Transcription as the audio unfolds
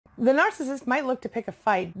The narcissist might look to pick a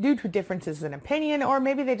fight due to differences in opinion, or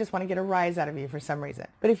maybe they just want to get a rise out of you for some reason.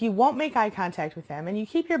 But if you won't make eye contact with them and you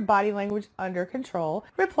keep your body language under control,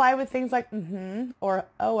 reply with things like or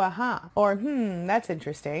oh, or that's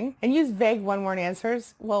interesting, and use vague one-word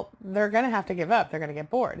answers, well, they're going to have to give up. They're going to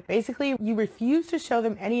get bored. Basically, you refuse to show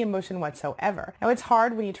them any emotion whatsoever. Now, it's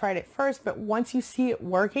hard when you try it at first, but once you see it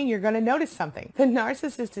working, you're going to notice something. The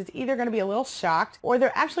narcissist is either going to be a little shocked, or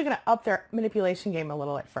they're actually going to up their manipulation game a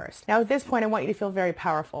little at first. Now, at this point, I want you to feel very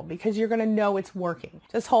powerful because you're going to know it's working.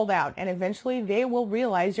 Just hold out, and eventually they will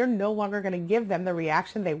realize you're no longer going to give them the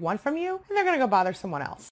reaction they want from you, and they're going to go bother someone else.